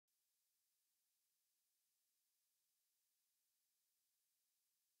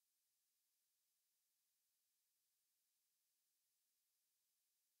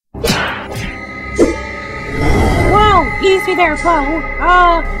Easy there,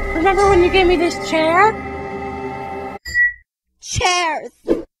 Bo. Remember when you gave me this chair? Chairs!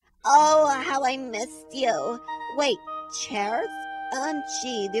 Oh, how I missed you. Wait, chairs?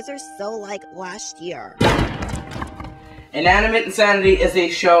 Gee, these are so like last year. Inanimate Insanity is a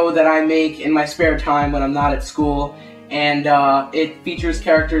show that I make in my spare time when I'm not at school, and it features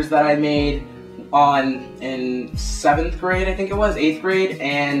characters that I made in 7th grade, I think it was, 8th grade,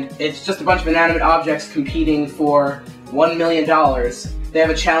 and it's just a bunch of inanimate objects competing for $1 million. They have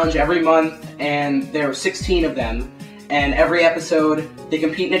a challenge every month, and there are 16 of them, and every episode they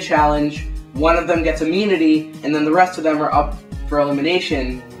compete in a challenge. One of them gets immunity, and then the rest of them are up for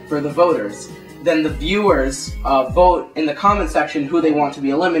elimination for the voters. Then the viewers vote in the comment section who they want to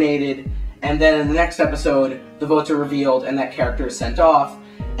be eliminated, and then in the next episode, the votes are revealed and that character is sent off,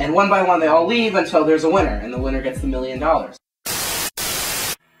 and one by one they all leave until there's a winner, and the winner gets the $1 million.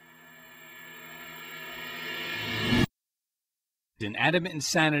 Inanimate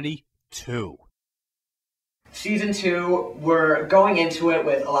Insanity 2. Season 2, we're going into it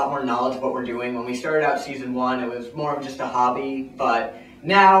with a lot more knowledge of what we're doing. When we started out Season 1, it was more of just a hobby, but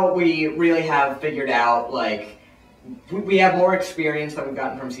now we really have figured out, like, we have more experience than we've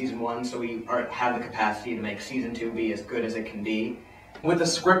gotten from Season 1, so we have the capacity to make Season 2 be as good as it can be. With the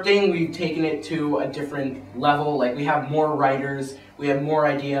scripting, we've taken it to a different level. Like, we have more writers, we have more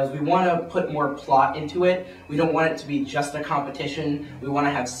ideas, we want to put more plot into it. We don't want it to be just a competition. We want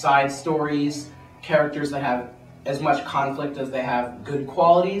to have side stories, characters that have as much conflict as they have good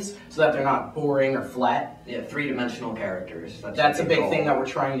qualities, so that they're not boring or flat. Yeah, three-dimensional characters. That's a big thing that we're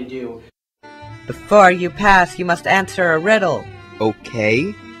trying to do. Before you pass, you must answer a riddle.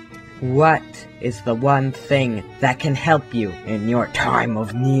 Okay. What is the one thing that can help you in your time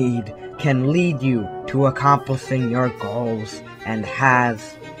of need, can lead you to accomplishing your goals, and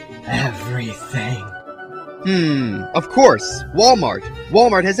has everything? Of course, Walmart.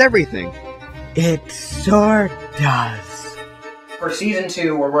 Walmart has everything. It sure does. For Season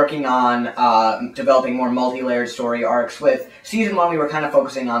 2, we're working on developing more multi-layered story arcs. With Season 1, we were kind of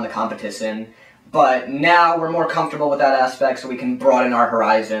focusing on the competition, but now we're more comfortable with that aspect, so we can broaden our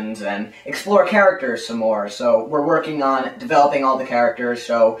horizons and explore characters some more. So we're working on developing all the characters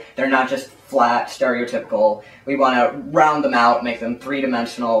so they're not just flat, stereotypical. We want to round them out, make them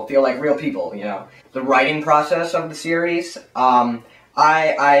three-dimensional, feel like real people, you know. The writing process of the series,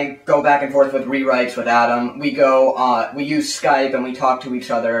 I go back and forth with rewrites with Adam. We use Skype and we talk to each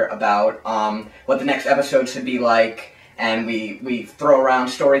other about what the next episode should be like, and we throw around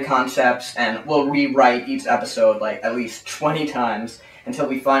story concepts, and we'll rewrite each episode like at least 20 times until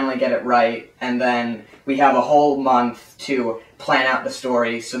we finally get it right, and then we have a whole month to plan out the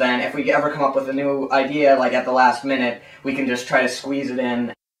story, so then if we ever come up with a new idea, like at the last minute, we can just try to squeeze it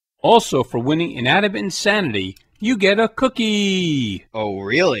in. Also, for winning Inanimate Insanity, you get a cookie! Oh,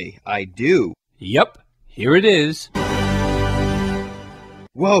 really? I do? Yep, here it is.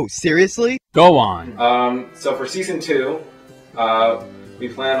 Whoa, seriously? Go on. So for Season 2, we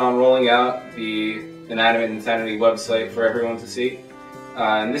plan on rolling out the Inanimate Insanity website for everyone to see.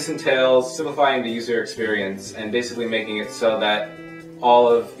 And this entails simplifying the user experience and basically making it so that all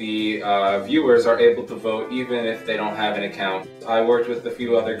of the viewers are able to vote even if they don't have an account. I worked with a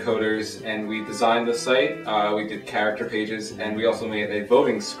few other coders and we designed the site. We did character pages and we also made a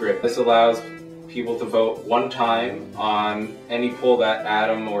voting script. This allows people to vote one time on any poll that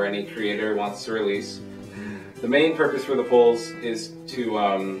Adam or any creator wants to release. The main purpose for the polls is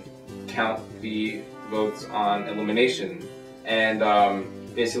to count the votes on elimination, and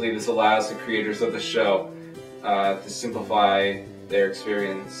basically this allows the creators of the show to simplify their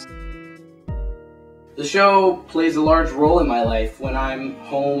experience. The show plays a large role in my life. When I'm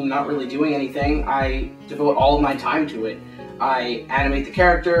home not really doing anything, I devote all of my time to it. I animate the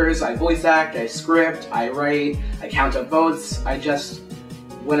characters, I voice act, I script, I write, I count up votes,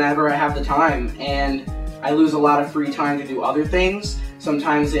 whenever I have the time, and I lose a lot of free time to do other things.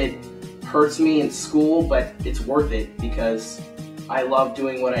 Sometimes it hurts me in school, but it's worth it because I love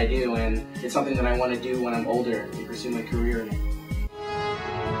doing what I do, and it's something that I want to do when I'm older and pursue my career in it.